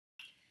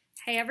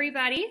Hey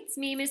everybody, it's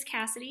me, Miss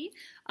Cassidy.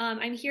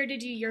 I'm here to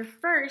do your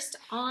first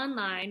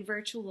online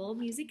virtual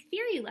music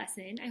theory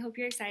lesson. I hope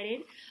you're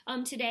excited.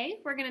 Today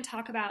we're going to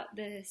talk about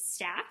the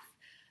staff,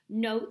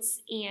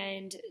 notes,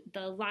 and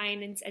the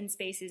lines and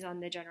spaces on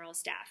the general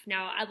staff.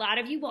 Now, a lot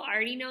of you will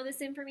already know this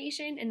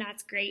information, and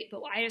that's great,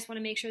 but I just want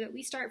to make sure that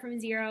we start from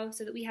zero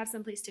so that we have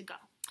someplace to go.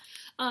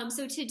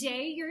 So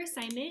today your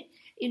assignment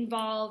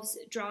involves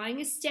drawing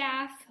a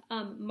staff,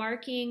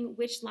 marking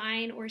which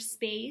line or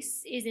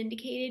space is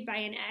indicated by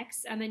an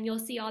X, and you'll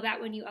see all that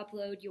when you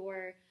upload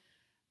your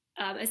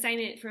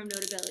assignment from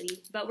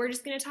Notability. But we're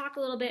just going to talk a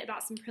little bit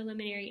about some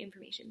preliminary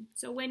information.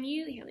 So when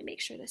you, here, let me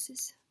make sure this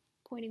is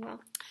pointing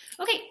well.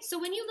 Okay, so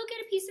when you look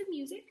at a piece of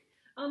music,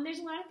 there's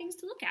a lot of things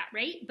to look at,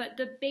 right? But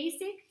the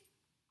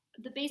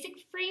basic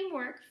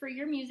framework for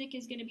your music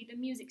is going to be the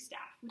music staff,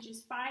 which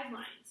is 5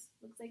 lines.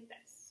 Looks like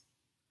this.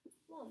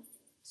 1,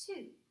 2,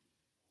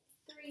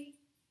 3,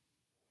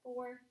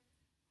 4,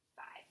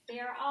 5. They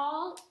are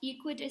all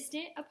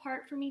equidistant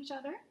apart from each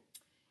other,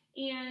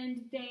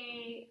 and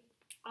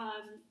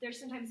there's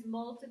sometimes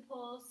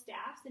multiple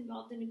staffs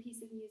involved in a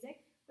piece of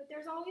music, but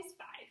there's always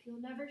 5. You'll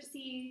never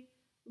see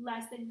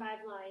less than 5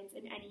 lines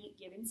in any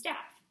given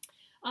staff.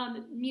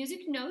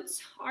 Music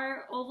notes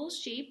are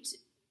oval-shaped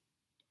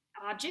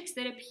objects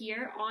that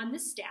appear on the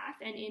staff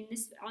and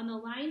on the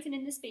lines and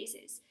in the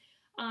spaces.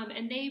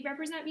 And they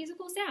represent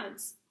musical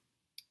sounds.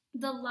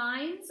 The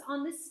lines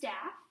on the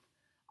staff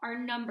are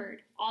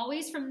numbered,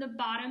 always from the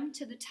bottom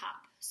to the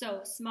top.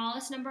 So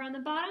smallest number on the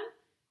bottom,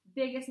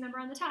 biggest number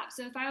on the top.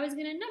 So if I was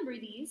going to number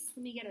these,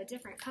 let me get a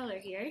different color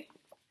here.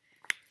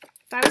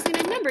 If I was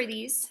going to number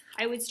these,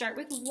 I would start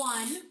with 1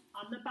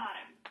 on the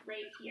bottom,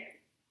 right here.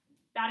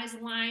 That is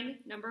line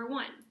number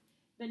 1.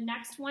 The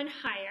next one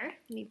higher,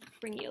 let me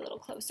bring you a little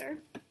closer.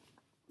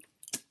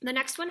 The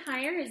next one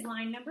higher is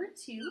line number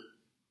 2.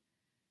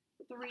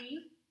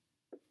 3,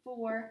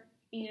 4,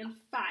 and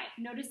 5.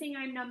 Noticing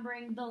I'm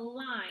numbering the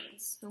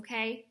lines,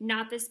 okay,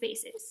 not the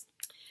spaces.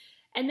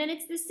 And then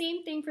it's the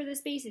same thing for the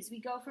spaces. We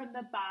go from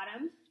the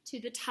bottom to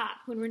the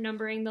top when we're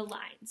numbering the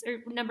lines, or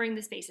numbering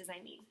the spaces,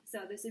 I mean. So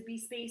this would be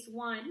space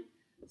 1,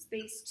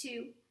 space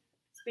 2,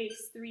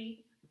 space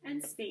 3,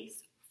 and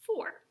space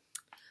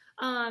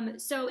 4.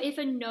 So if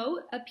a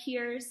note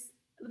appears,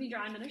 let me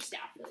draw another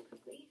staff really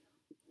quickly.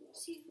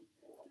 2,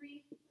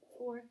 3,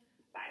 4,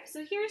 5.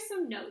 So here's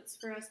some notes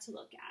for us to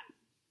look at.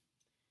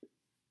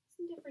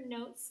 Some different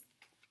notes.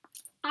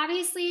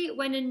 Obviously,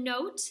 when a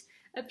note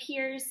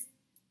appears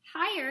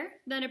higher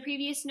than a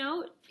previous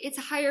note, it's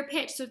a higher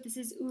pitch. So if this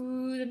is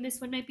ooh, then this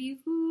one might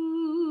be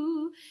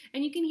ooh.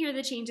 And you can hear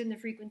the change in the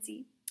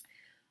frequency.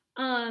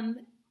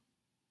 And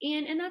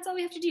that's all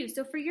we have to do.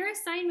 So for your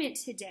assignment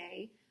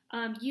today,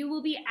 you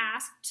will be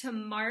asked to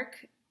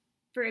mark,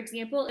 for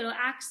example, it'll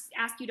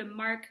ask you to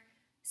mark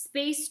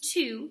space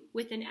 2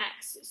 with an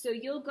X. So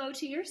you'll go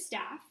to your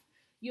staff,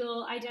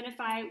 you'll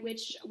identify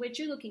which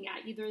you're looking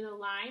at, either the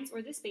lines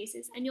or the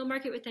spaces, and you'll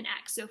mark it with an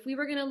X. So if we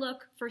were going to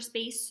look for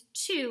space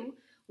 2,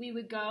 we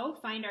would go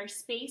find our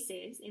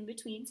spaces in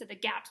between, so the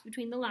gaps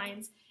between the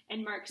lines,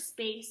 and mark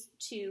space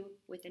 2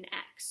 with an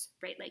X,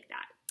 right like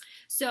that.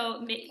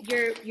 So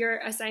your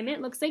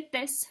assignment looks like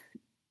this.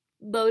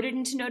 Load it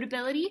into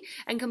Notability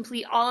and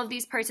complete all of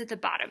these parts at the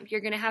bottom.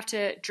 You're going to have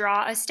to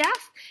draw a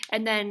staff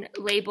and then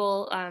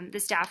label the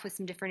staff with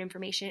some different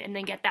information and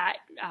then get that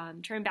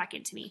turned back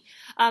into me.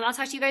 I'll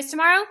talk to you guys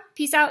tomorrow.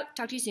 Peace out.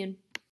 Talk to you soon.